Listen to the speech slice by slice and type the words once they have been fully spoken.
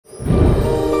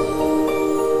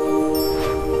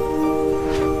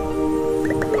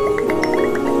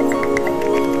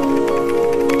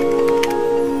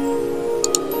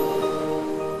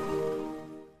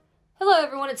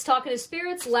Talking to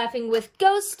Spirits, Laughing with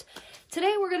Ghosts.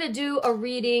 Today we're going to do a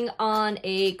reading on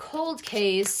a cold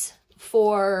case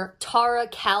for Tara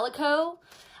Calico.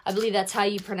 I believe that's how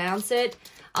you pronounce it.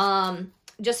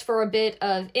 Just for a bit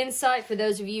of insight for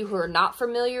those of you who are not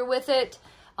familiar with it,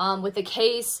 with the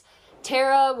case,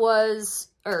 Tara was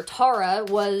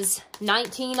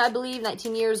 19, I believe,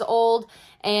 19 years old.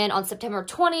 And on September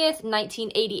 20th,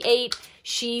 1988,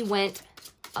 she went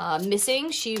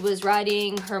missing. She was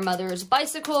riding her mother's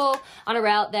bicycle on a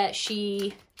route that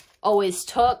she always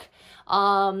took.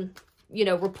 You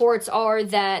know, reports are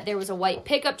that there was a white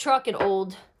pickup truck, an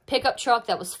old pickup truck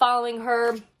that was following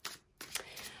her.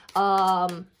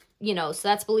 You know, so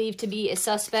that's believed to be a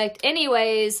suspect.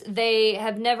 Anyways, they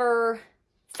have never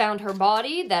found her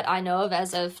body that I know of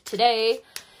as of today.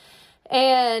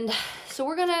 And so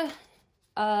we're gonna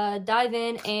dive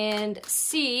in and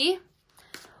see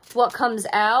what comes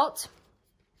out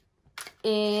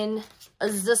in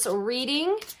this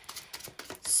reading.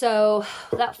 So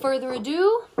without further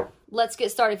ado, let's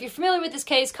get started. If you're familiar with this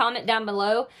case, comment down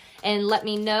below and let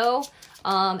me know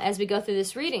as we go through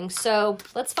this reading. So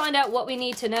let's find out what we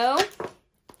need to know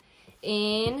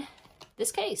in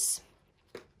this case.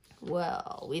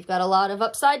 Well, we've got a lot of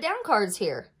upside down cards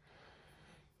here.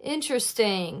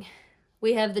 Interesting.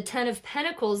 We have the Ten of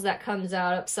Pentacles that comes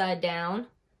out upside down.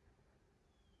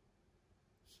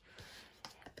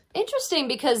 Interesting,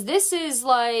 because this is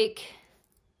like,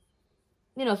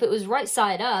 you know, if it was right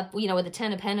side up, you know, with the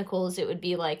Ten of Pentacles, it would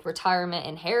be like retirement,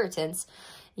 inheritance,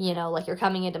 you know, like you're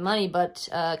coming into money, but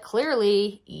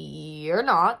clearly you're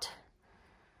not.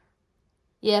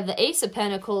 You have the Ace of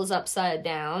Pentacles upside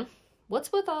down.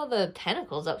 What's with all the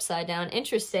pentacles upside down?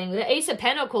 Interesting. The Ace of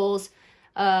Pentacles,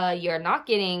 you're not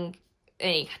getting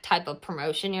any type of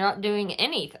promotion. You're not doing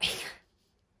anything.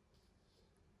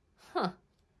 Huh.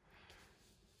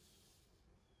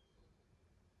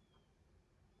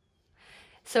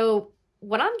 So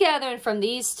what I'm gathering from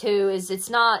these two is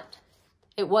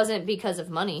it wasn't because of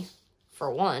money, for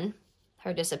one,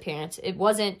 her disappearance. It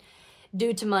wasn't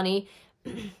due to money.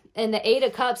 And the Eight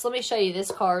of Cups, let me show you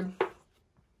this card.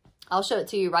 I'll show it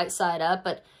to you right side up,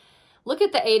 but look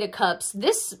at the Eight of Cups.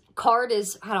 This card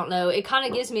is, I don't know, it kind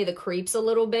of gives me the creeps a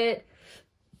little bit.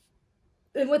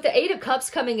 And with the Eight of Cups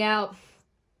coming out,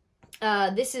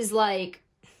 this is like,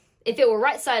 if it were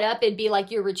right side up, it'd be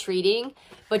like you're retreating,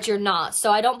 but you're not.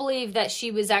 So I don't believe that she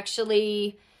was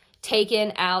actually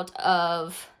taken out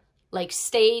of like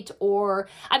state, or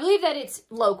I believe that it's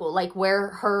local, like where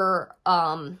her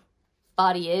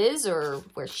body is or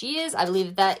where she is. I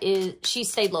believe that is, she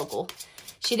stayed local.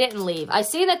 She didn't leave. I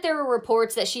see that there were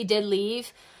reports that she did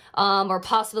leave, or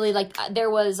possibly like there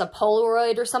was a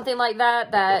Polaroid or something like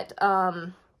that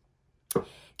that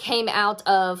came out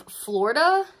of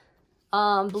Florida,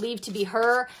 believed to be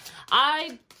her.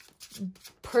 I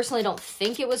personally don't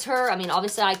think it was her. I mean,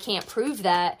 obviously I can't prove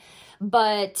that,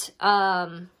 but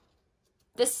the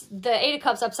Eight of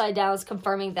Cups upside down is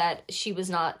confirming that she was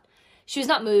not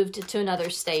moved to another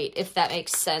state, if that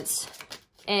makes sense,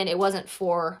 and it wasn't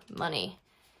for money.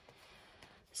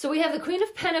 So we have the Queen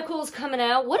of Pentacles coming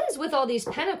out. What is with all these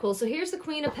pentacles? So here's the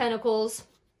Queen of Pentacles.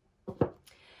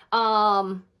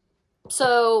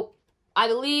 So I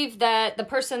believe that the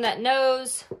person that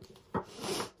knows,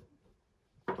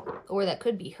 or that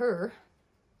could be her,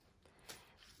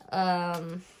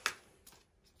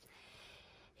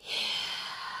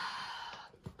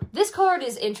 this card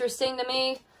is interesting to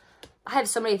me. I have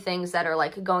so many things that are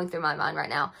like going through my mind right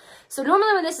now. So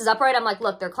normally when this is upright, I'm like,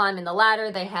 look, they're climbing the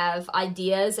ladder. They have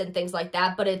ideas and things like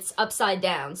that, but it's upside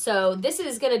down. So this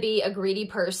is going to be a greedy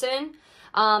person.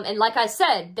 And like I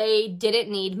said, they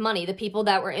didn't need money. The people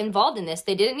that were involved in this,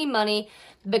 they didn't need money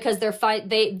because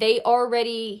they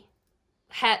already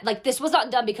had, like, this was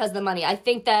not done because of the money. I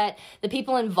think that the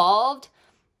people involved,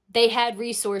 they had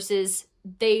resources.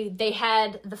 They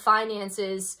had the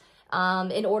finances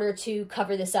in order to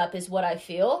cover this up, is what I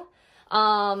feel.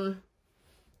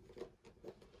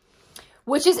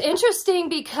 Which is interesting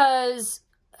because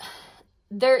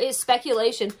there is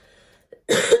speculation.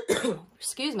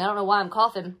 Excuse me, I don't know why I'm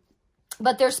coughing.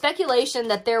 But there's speculation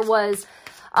that there was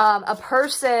a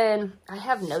person, I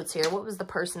have notes here. What was the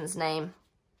person's name?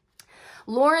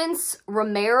 Lawrence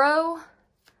Romero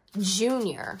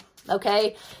Jr.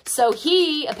 Okay, so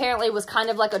he apparently was kind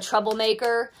of like a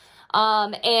troublemaker.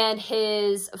 And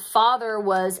his father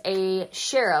was a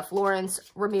sheriff, Lawrence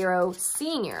Romero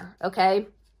Sr., okay?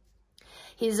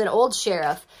 He's an old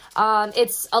sheriff.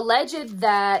 It's alleged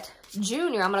that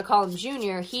Junior, I'm going to call him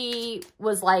Junior, he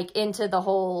was like into the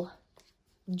whole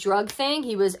drug thing.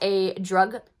 He was a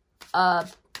drug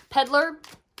peddler.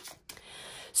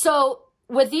 So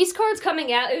with these cards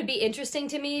coming out, it would be interesting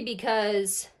to me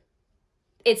because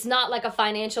it's not like a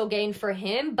financial gain for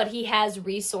him, but he has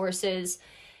resources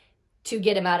to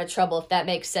get him out of trouble, if that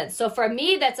makes sense. So for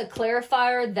me, that's a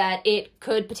clarifier that it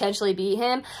could potentially be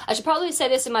him. I should probably say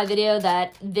this in my video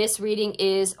that this reading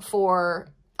is for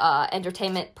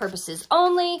entertainment purposes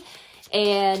only,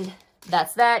 and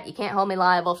that's that. You can't hold me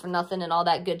liable for nothing and all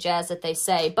that good jazz that they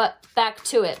say. But back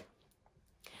to it.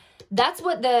 That's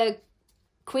what the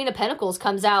Queen of Pentacles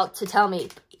comes out to tell me.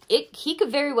 He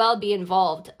could very well be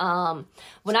involved.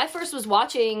 When I first was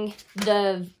watching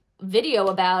the video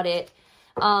about it,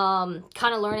 kind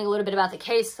of learning a little bit about the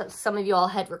case, some of you all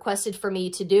had requested for me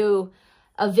to do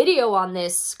a video on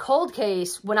this cold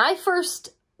case. When I first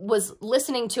was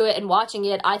listening to it and watching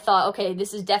it, I thought, okay,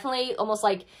 this is definitely almost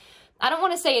like, I don't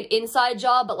want to say an inside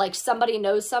job, but like somebody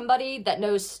knows somebody that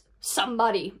knows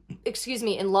somebody, excuse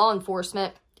me, in law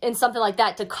enforcement and something like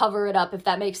that to cover it up, if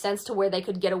that makes sense, to where they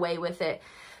could get away with it.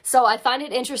 So I find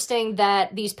it interesting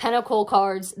that these Pentacle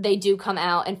cards, they do come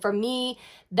out. And for me,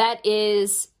 that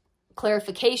is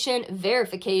clarification,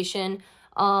 verification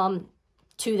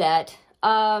to that.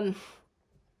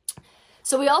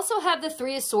 So we also have the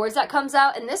Three of Swords that comes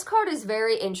out, and this card is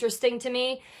very interesting to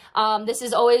me. This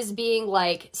is always being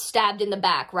like stabbed in the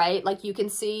back, right? Like you can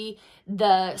see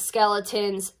the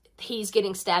skeletons, he's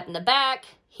getting stabbed in the back.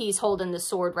 He's holding the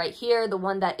sword right here, the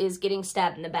one that is getting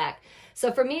stabbed in the back.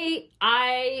 So for me,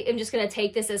 I am just going to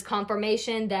take this as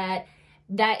confirmation that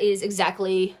that is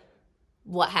exactly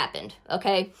what happened,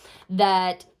 okay?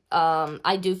 That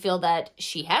I do feel that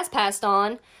she has passed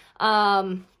on,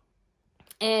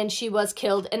 and she was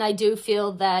killed, and I do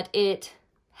feel that it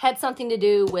had something to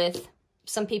do with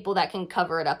some people that can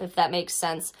cover it up, if that makes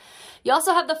sense. You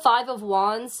also have the Five of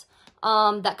Wands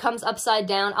that comes upside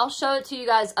down. I'll show it to you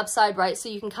guys upside right so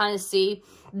you can kind of see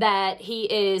that he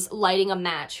is lighting a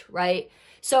match, right?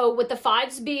 So with the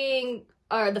fives being,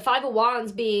 or the Five of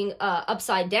Wands being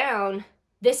upside down,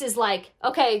 this is like,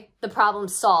 okay, the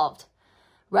problem's solved,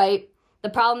 right? The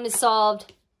problem is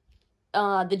solved.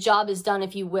 The job is done,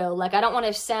 if you will. Like, I don't want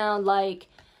to sound like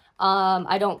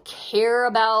I don't care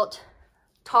about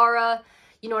Tara,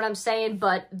 you know what I'm saying?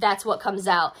 But that's what comes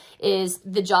out, is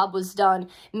the job was done,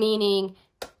 meaning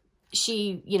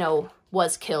she, you know,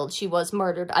 was killed. She was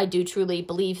murdered. I do truly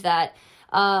believe that.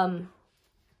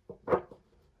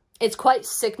 It's quite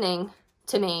sickening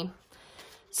to me.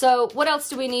 So what else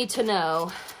do we need to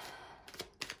know?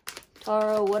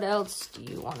 Tara, what else do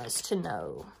you want us to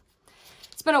know?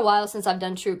 It's been a while since I've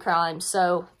done true crime,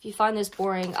 so if you find this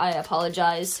boring, I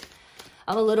apologize.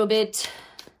 I'm a little bit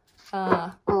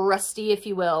rusty, if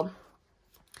you will.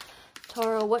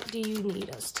 Tara, what do you need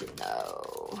us to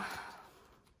know?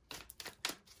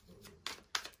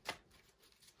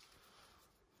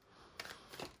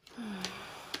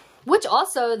 Which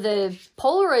also, the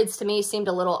Polaroids to me seemed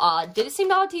a little odd. Did it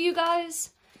seem odd to you guys?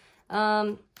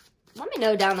 Let me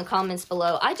know down in the comments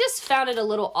below. I just found it a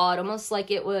little odd, almost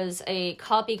like it was a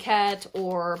copycat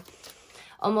or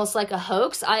almost like a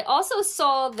hoax. I also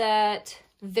saw that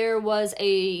there was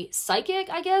a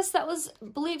psychic, I guess, that was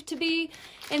believed to be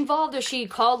involved, or she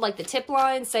called like the tip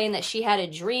line saying that she had a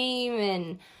dream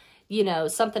and, you know,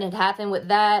 something had happened with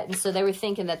that. And so they were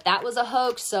thinking that that was a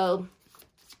hoax. So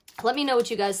let me know what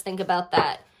you guys think about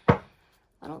that.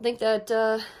 I don't think that,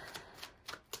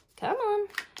 come on.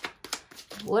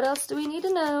 What else do we need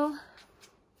to know?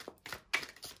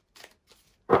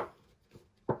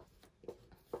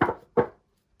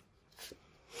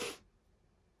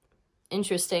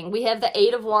 Interesting. We have the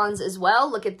Eight of Wands as well.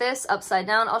 Look at this, upside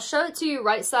down. I'll show it to you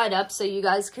right side up so you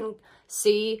guys can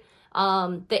see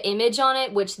the image on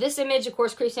it, which this image, of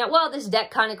course, creeps me out. Well, this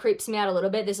deck kind of creeps me out a little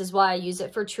bit. This is why I use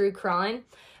it for true crime.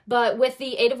 But with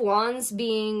the Eight of Wands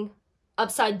being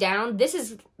upside down, this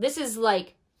is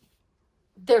like,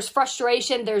 there's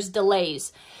frustration, there's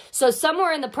delays. So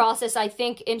somewhere in the process, I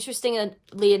think,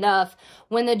 interestingly enough,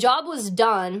 when the job was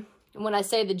done, and when I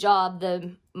say the job,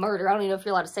 the murder, I don't even know if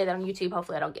you're allowed to say that on YouTube.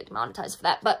 Hopefully I don't get demonetized for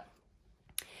that. But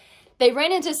they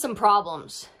ran into some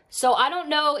problems. So I don't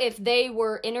know if they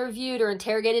were interviewed or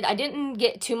interrogated. I didn't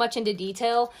get too much into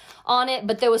detail on it,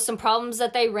 but there was some problems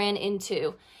that they ran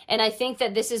into. And I think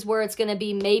that this is where it's going to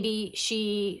be, maybe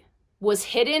she was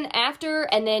hidden after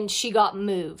and then she got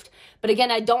moved. But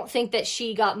again, I don't think that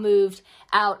she got moved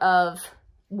out of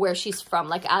where she's from,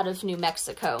 like out of New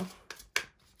Mexico.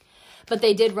 But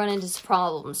they did run into some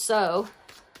problems. So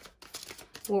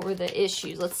what were the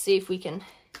issues? Let's see if we can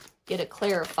get a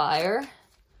clarifier.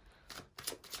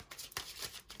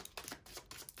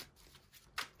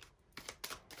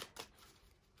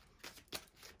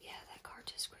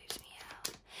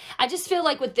 I just feel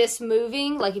like with this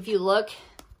moving, like if you look,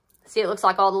 see, it looks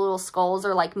like all the little skulls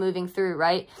are like moving through,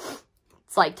 right?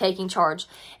 It's like taking charge.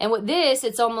 And with this,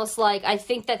 it's almost like I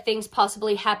think that things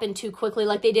possibly happened too quickly.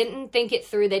 Like they didn't think it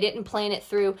through. They didn't plan it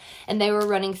through. And they were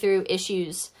running through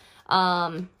issues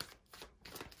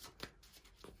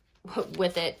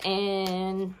with it.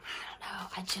 And I don't know.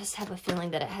 I just have a feeling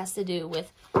that it has to do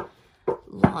with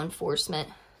law enforcement.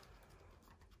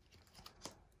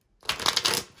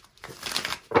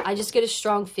 I just get a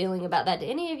strong feeling about that. Do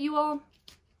any of you all?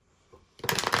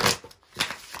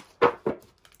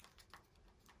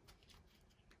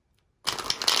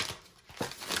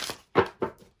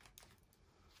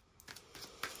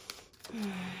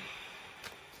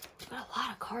 Got a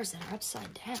lot of cards that are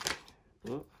upside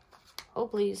down. Oh,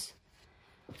 please.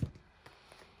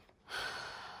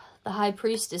 The High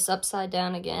Priestess upside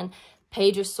down again.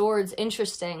 Page of Swords.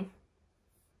 Interesting.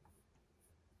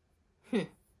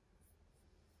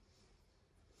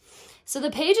 So the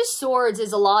Page of Swords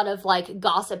is a lot of like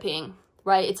gossiping,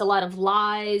 right? It's a lot of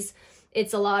lies.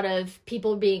 It's a lot of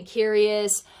people being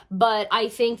curious. But I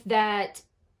think that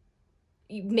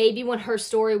maybe when her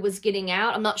story was getting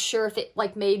out, I'm not sure if it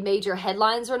like made major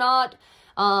headlines or not.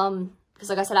 Because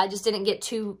like I said, I just didn't get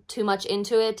too much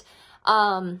into it.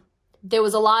 There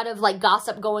was a lot of like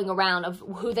gossip going around of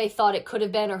who they thought it could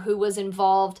have been or who was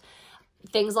involved,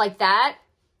 things like that.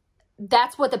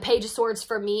 That's what the Page of Swords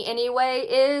for me anyway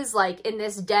is, like in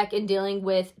this deck in dealing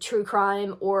with true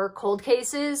crime or cold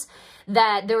cases,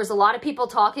 that there was a lot of people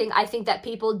talking. I think that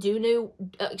people do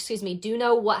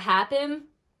know what happened,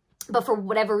 but for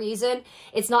whatever reason,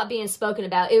 it's not being spoken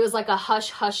about. It was like a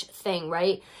hush-hush thing,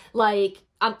 right? Like,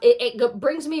 it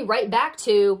brings me right back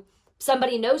to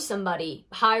somebody knows somebody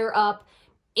higher up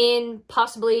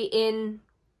possibly in,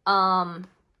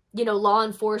 you know, law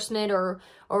enforcement or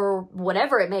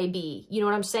whatever it may be. You know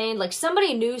what I'm saying? Like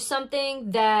somebody knew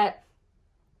something that,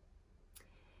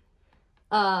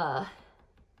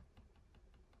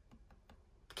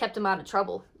 kept them out of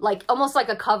trouble. Like almost like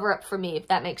a cover up for me, if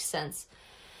that makes sense.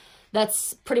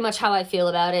 That's pretty much how I feel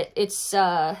about it. It's,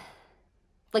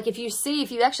 like if you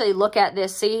actually look at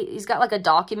this, see, he's got like a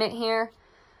document here,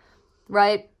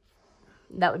 right?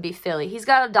 That would be Philly. He's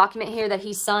got a document here that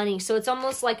he's signing. So it's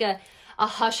almost like a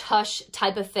hush-hush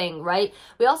type of thing, right?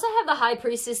 We also have the High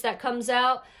Priestess that comes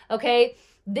out, okay?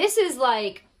 This is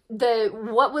like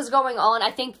what was going on. I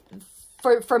think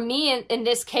for me in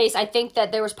this case, I think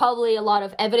that there was probably a lot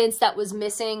of evidence that was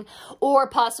missing, or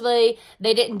possibly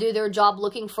they didn't do their job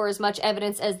looking for as much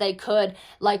evidence as they could.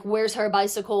 Like, where's her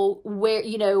bicycle? Where,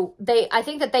 you know, I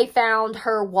think that they found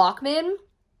her Walkman,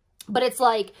 but it's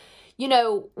like, you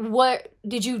know, what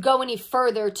did you go any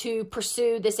further to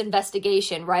pursue this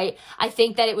investigation, right? I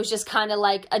think that it was just kind of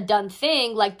like a done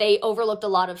thing. Like they overlooked a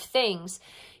lot of things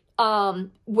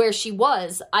where she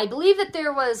was. I believe that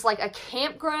there was like a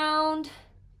campground.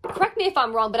 Correct me if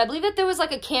I'm wrong, but I believe that there was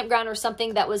like a campground or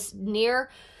something that was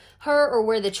near her or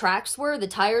where the tracks were, the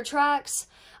tire tracks.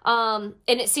 And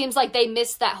it seems like they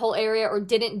missed that whole area or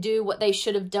didn't do what they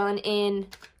should have done in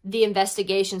the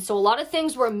investigation. So a lot of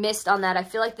things were missed on that. I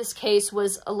feel like this case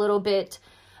was a little bit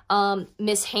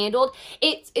mishandled.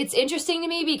 It's interesting to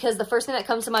me because the first thing that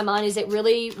comes to my mind is it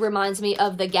really reminds me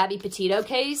of the Gabby Petito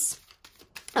case.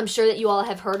 I'm sure that you all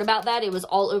have heard about that. It was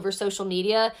all over social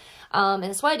media. And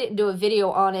that's why I didn't do a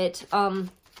video on it.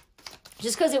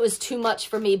 Just because it was too much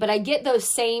for me. But I get those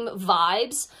same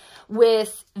vibes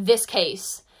with this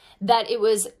case. That it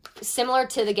was similar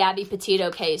to the Gabby Petito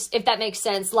case, if that makes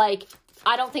sense. Like,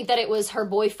 I don't think that it was her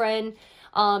boyfriend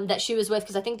that she was with,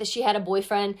 because I think that she had a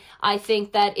boyfriend. I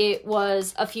think that it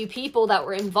was a few people that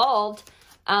were involved,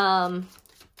 and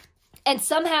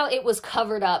somehow it was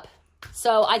covered up.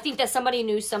 So I think that somebody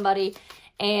knew somebody,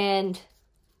 and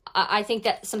I think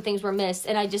that some things were missed.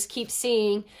 And I just keep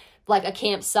seeing, like, a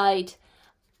campsite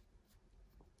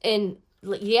in,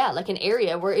 yeah, like an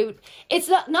area where it's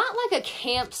not like a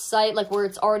campsite, like where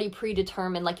it's already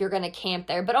predetermined, like you're going to camp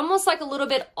there, but almost like a little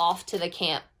bit off to the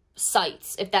camp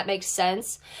sites, if that makes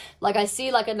sense. Like I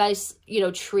see like a nice, you know,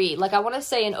 tree. Like I want to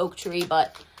say an oak tree,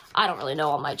 but I don't really know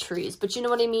all my trees, but you know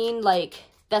what I mean? Like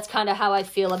that's kind of how I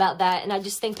feel about that. And I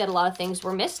just think that a lot of things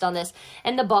were missed on this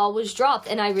and the ball was dropped.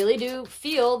 And I really do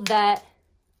feel that,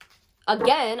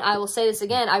 again, I will say this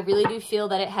again, I really do feel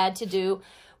that it had to do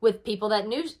with people that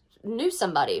knew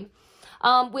somebody.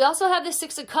 We also have the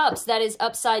Six of Cups that is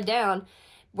upside down.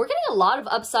 We're getting a lot of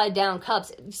upside down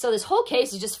cups. So this whole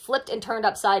case is just flipped and turned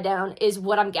upside down is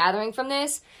what I'm gathering from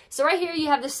this. So right here you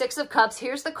have the Six of Cups.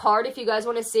 Here's the card if you guys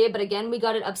want to see it. But again, we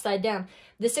got it upside down.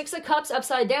 The Six of Cups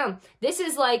upside down. This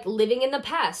is like living in the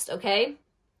past, okay?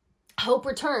 hope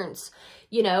returns.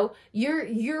 You know,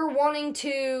 you're wanting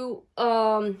to,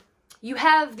 you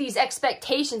have these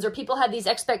expectations, or people have these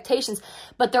expectations,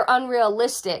 but they're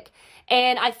unrealistic.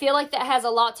 And I feel like that has a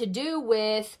lot to do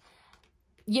with,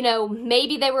 you know,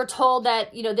 maybe they were told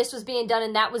that, you know, this was being done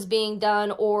and that was being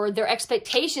done, or their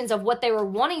expectations of what they were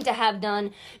wanting to have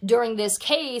done during this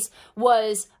case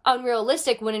was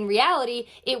unrealistic, when in reality,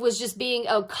 it was just being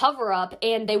a cover-up,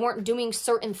 and they weren't doing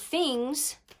certain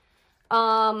things,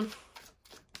 you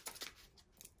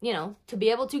know, to be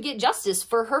able to get justice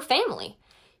for her family.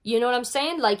 You know what I'm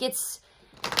saying? Like, it's,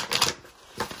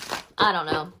 I don't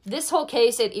know. This whole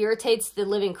case, it irritates the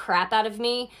living crap out of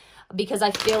me, because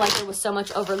I feel like there was so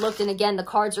much overlooked. And again, the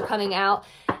cards are coming out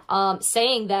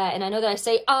saying that. And I know that I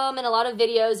say in a lot of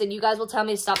videos, and you guys will tell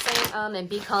me to stop saying and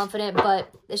be confident. But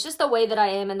it's just the way that I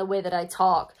am and the way that I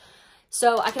talk.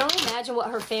 So I can only imagine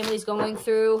what her family's going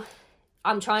through.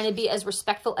 I'm trying to be as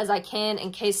respectful as I can,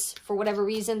 in case, for whatever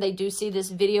reason, they do see this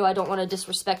video. I don't want to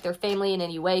disrespect their family in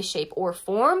any way, shape, or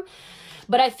form.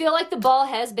 But I feel like the ball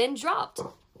has been dropped.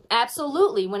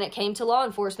 Absolutely, when it came to law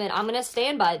enforcement. I'm going to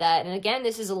stand by that. And again,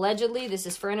 this is allegedly, this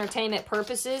is for entertainment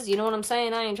purposes. You know what I'm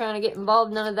saying? I ain't trying to get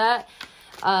involved, none of that.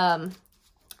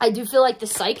 I do feel like the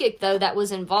psychic, though, that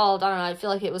was involved, I don't know, I feel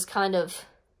like it was kind of,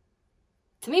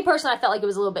 to me personally, I felt like it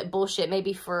was a little bit bullshit,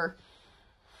 maybe for,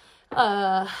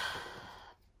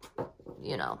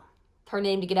 you know, her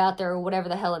name to get out there, or whatever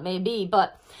the hell it may be.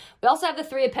 But we also have the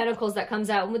Three of Pentacles that comes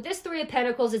out. And with this Three of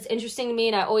Pentacles, it's interesting to me,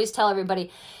 and I always tell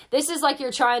everybody, this is like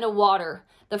you're trying to water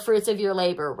the fruits of your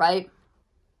labor, right?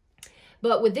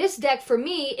 But with this deck, for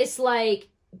me, it's like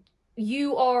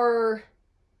you are,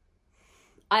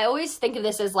 I always think of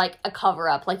this as like a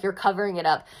cover-up, like you're covering it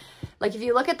up. Like if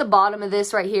you look at the bottom of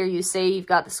this right here, you see you've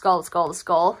got the skull, the skull, the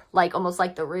skull, like almost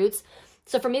like the roots.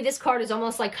 So for me, this card is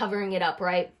almost like covering it up,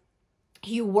 right?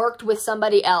 You worked with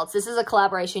somebody else. This is a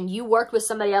collaboration. You worked with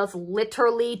somebody else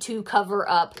literally to cover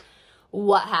up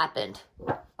what happened.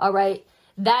 All right.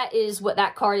 That is what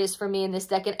that card is for me in this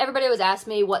deck. And everybody always asks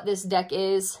me what this deck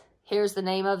is. Here's the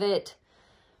name of it.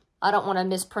 I don't want to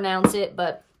mispronounce it,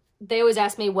 but they always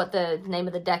ask me what the name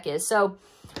of the deck is. So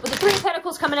with the Three of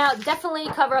Pentacles coming out, definitely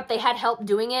cover up. They had help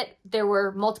doing it. There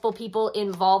were multiple people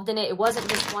involved in it. It wasn't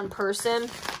just one person.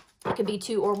 It could be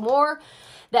two or more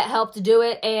that helped do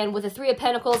it. And with the Three of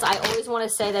Pentacles, I always want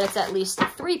to say that it's at least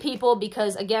 3 people,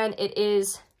 because again, it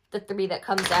is the 3 that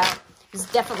comes out. It's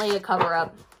definitely a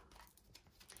cover-up.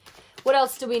 What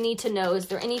else do we need to know? Is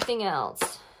there anything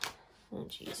else? Oh,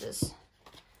 Jesus.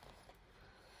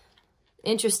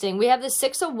 Interesting. We have the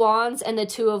Six of Wands and the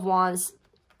Two of Wands.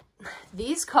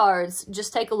 These cards,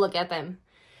 just take a look at them.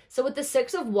 So with the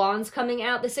Six of Wands coming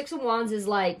out, the Six of Wands is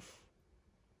like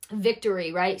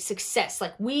victory, right? Success.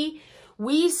 Like we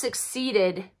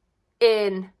succeeded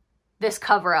in this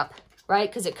cover-up, right?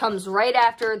 Because it comes right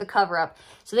after the cover-up.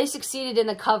 So they succeeded in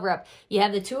the cover-up. You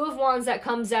have the Two of Wands that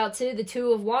comes out too. The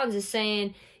Two of Wands is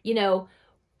saying, you know,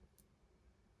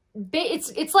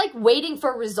 it's like waiting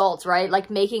for results, right? Like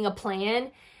making a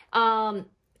plan. And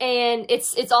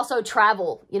it's also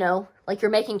travel, you know, like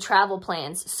you're making travel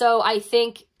plans. So I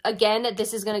think, again, that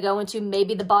this is going to go into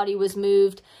maybe the body was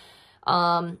moved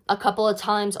a couple of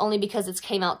times, only because it's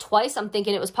came out twice. I'm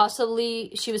thinking it was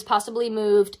possibly, she was possibly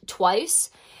moved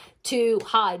twice to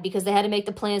hide, because they had to make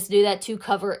the plans to do that to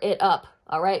cover it up.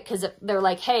 All right. Because they're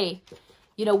like, hey,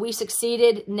 you know, we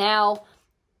succeeded. Now,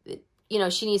 you know,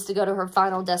 she needs to go to her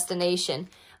final destination.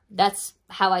 That's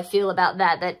how I feel about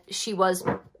that, that she was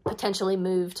potentially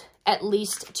moved at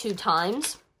least 2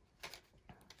 times.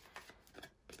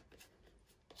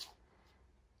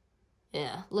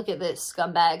 Yeah, look at this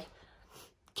scumbag.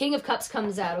 King of Cups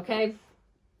comes out, okay?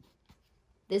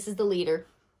 This is the leader.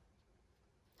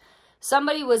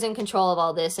 Somebody was in control of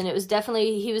all this, and it was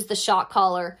definitely, he was the shot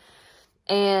caller,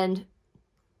 and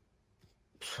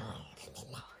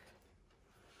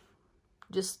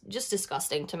just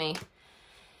disgusting to me.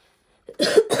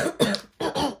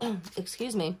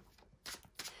 Excuse me.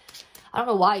 I don't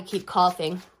know why I keep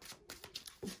coughing.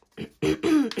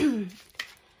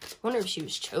 Wonder if she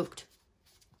was choked.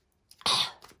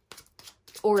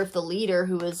 Or if the leader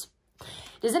who was...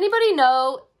 Does anybody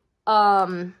know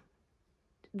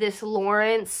this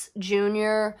Lawrence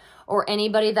Jr. or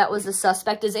anybody that was a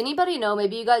suspect? Does anybody know,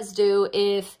 maybe you guys do,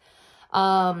 if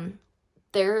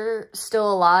they're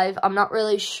still alive? I'm not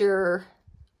really sure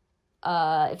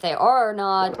if they are or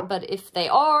not, but if they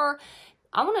are,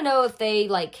 I want to know if they,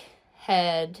 like,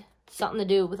 had something to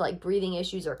do with, like, breathing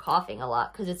issues or coughing a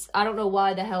lot, because it's, I don't know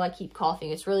why the hell I keep coughing.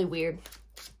 It's really weird,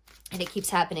 and it keeps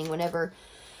happening whenever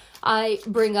I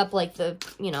bring up, like, the,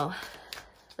 you know,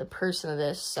 the person of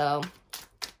this. So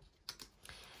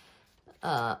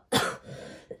God. I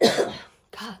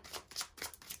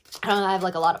don't know, I have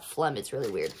like a lot of phlegm. It's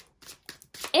really weird.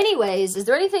 Anyways, is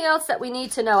there anything else that we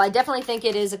need to know? I definitely think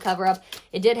it is a cover-up.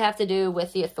 It did have to do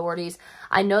with the authorities.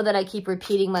 I know that I keep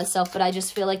repeating myself, but I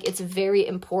just feel like it's very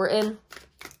important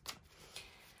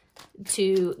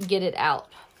to get it out.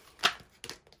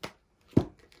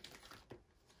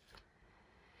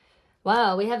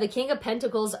 Wow, we have the King of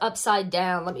Pentacles upside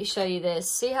down. Let me show you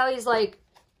this. See how he's like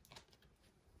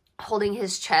holding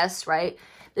his chest, right?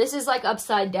 This is like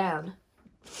upside down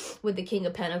with the King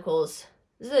of Pentacles.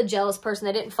 This is a jealous person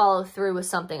that didn't follow through with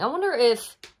something. I wonder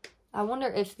if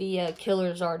the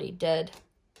killer's already dead.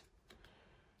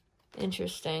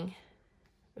 Interesting.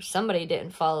 Or somebody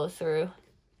didn't follow through.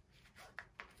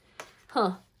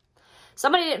 Huh.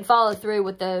 Somebody didn't follow through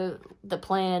with the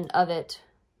plan of it.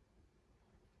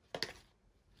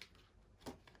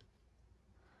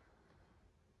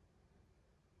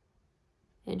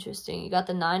 Interesting. You got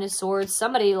the Nine of Swords.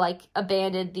 Somebody like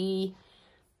abandoned the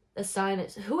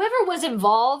assignments. Whoever was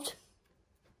involved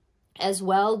as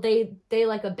well, they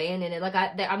like abandoned it. Like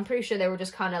I'm pretty sure they were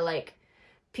just kind of like,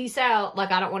 peace out.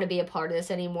 Like, I don't want to be a part of this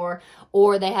anymore.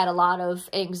 Or they had a lot of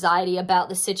anxiety about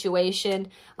the situation.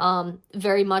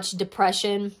 Very much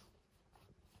depression,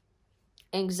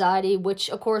 anxiety, which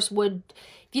of course would,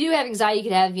 if you do have anxiety, you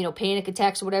could have, you know, panic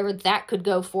attacks or whatever. That could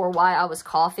go for why I was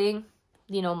coughing,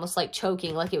 you know, almost like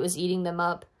choking, like it was eating them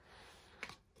up.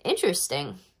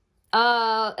 Interesting.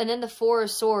 And then the Four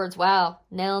of Swords. Wow.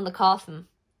 Nail in the coffin.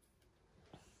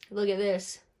 Look at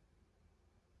this.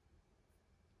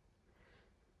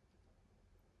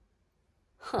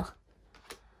 Huh.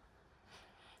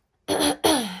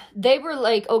 They were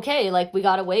like, okay, like, we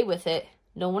got away with it.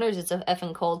 No wonder it's a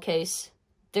effing cold case.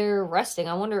 They're resting.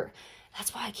 I wonder,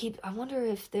 that's why I wonder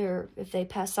if they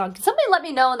passed on. Can somebody let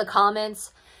me know in the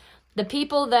comments? The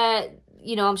people that,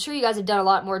 you know, I'm sure you guys have done a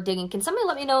lot more digging. Can somebody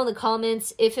let me know in the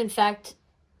comments if, in fact,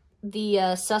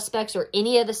 the suspects or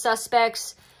any of the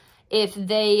suspects, if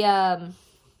they have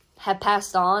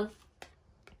passed on?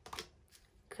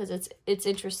 Because it's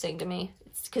interesting to me.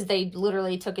 It's because they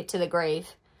literally took it to the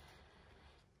grave.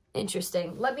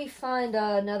 Interesting. Let me find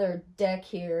another deck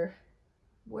here.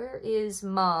 Where's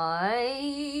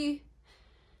my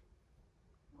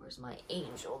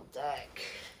angel deck?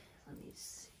 Let me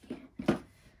see.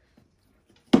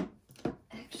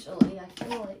 Actually, I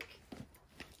feel like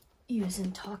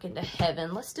using Talking to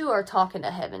Heaven. Let's do our Talking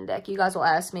to Heaven deck. You guys will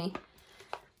ask me.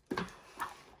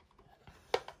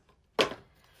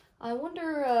 I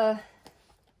wonder,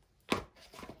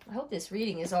 I hope this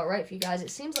reading is all right for you guys. It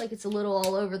seems like it's a little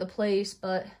all over the place,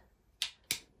 but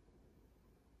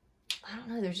I don't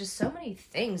know. There's just so many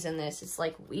things in this. It's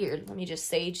like weird. Let me just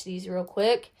sage these real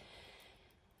quick.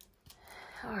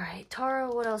 All right,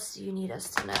 Tara, what else do you need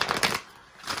us to know?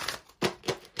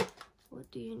 What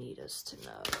do you need us to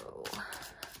know?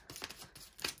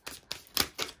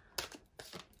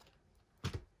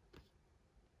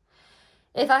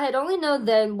 If I had only known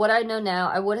then what I know now,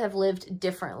 I would have lived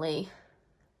differently.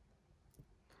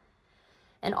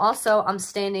 And also, I'm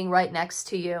standing right next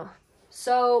to you.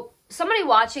 So, somebody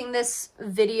watching this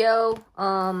video,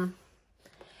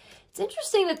 it's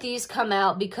interesting that these come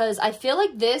out because I feel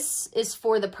like this is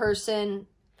for the person.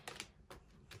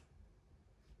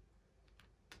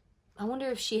 I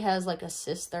wonder if she has like a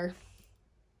sister.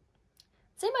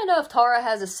 Does anybody know if Tara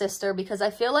has a sister? Because I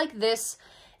feel like this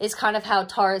is kind of how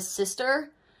Tara's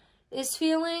sister is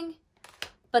feeling.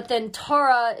 But then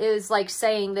Tara is like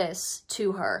saying this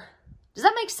to her. Does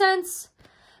that make sense?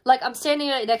 Like, I'm standing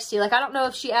right next to you. Like, I don't know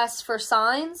if she asks for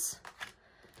signs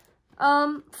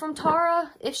from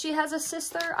Tara, if she has a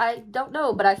sister. I don't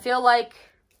know, but I feel like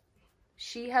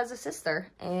she has a sister.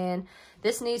 And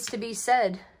this needs to be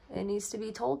said. It needs to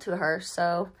be told to her.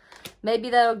 So, maybe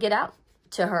that'll get out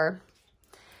to her.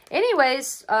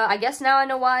 Anyways, I guess now I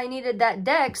know why I needed that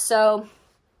deck. So,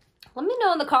 let me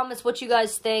know in the comments what you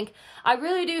guys think. I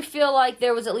really do feel like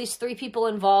there was at least 3 people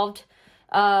involved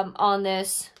on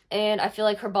this. And I feel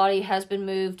like her body has been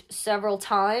moved several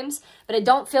times. But I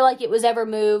don't feel like it was ever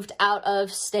moved out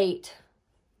of state.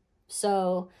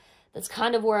 So, that's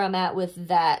kind of where I'm at with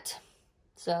that.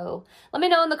 So, let me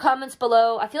know in the comments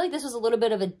below. I feel like this was a little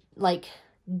bit of a, like,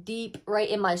 deep, right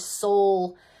in my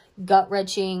soul,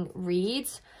 gut-wrenching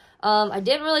reads. I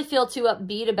didn't really feel too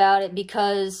upbeat about it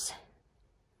because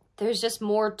there's just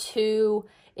more to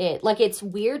it. Like, it's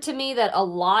weird to me that a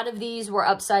lot of these were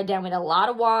upside down. We had a lot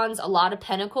of wands, a lot of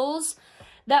pentacles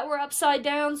that were upside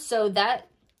down. So that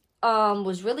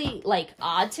was really, like,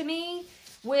 odd to me,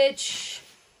 which,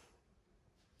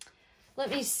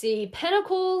 let me see,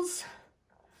 pentacles.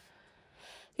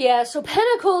 Yeah, so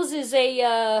pentacles is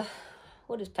a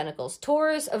what is Pentacles?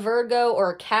 Taurus, a Virgo,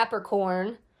 or a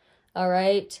Capricorn. All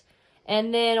right.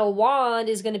 And then a Wand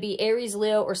is going to be Aries,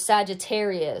 Leo, or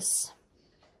Sagittarius.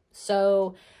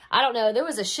 So, I don't know. There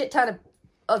was a shit ton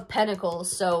of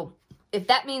Pentacles. So, if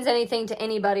that means anything to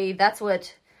anybody, that's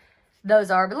what those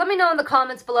are. But let me know in the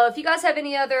comments below if you guys have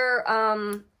any other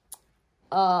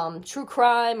true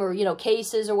crime or, you know,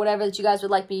 cases or whatever that you guys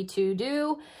would like me to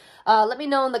do. Let me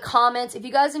know in the comments. If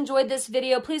you guys enjoyed this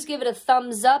video, please give it a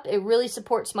thumbs up. It really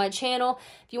supports my channel.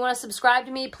 If you want to subscribe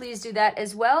to me, please do that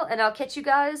as well. And I'll catch you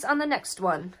guys on the next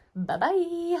one.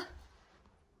 Bye-bye.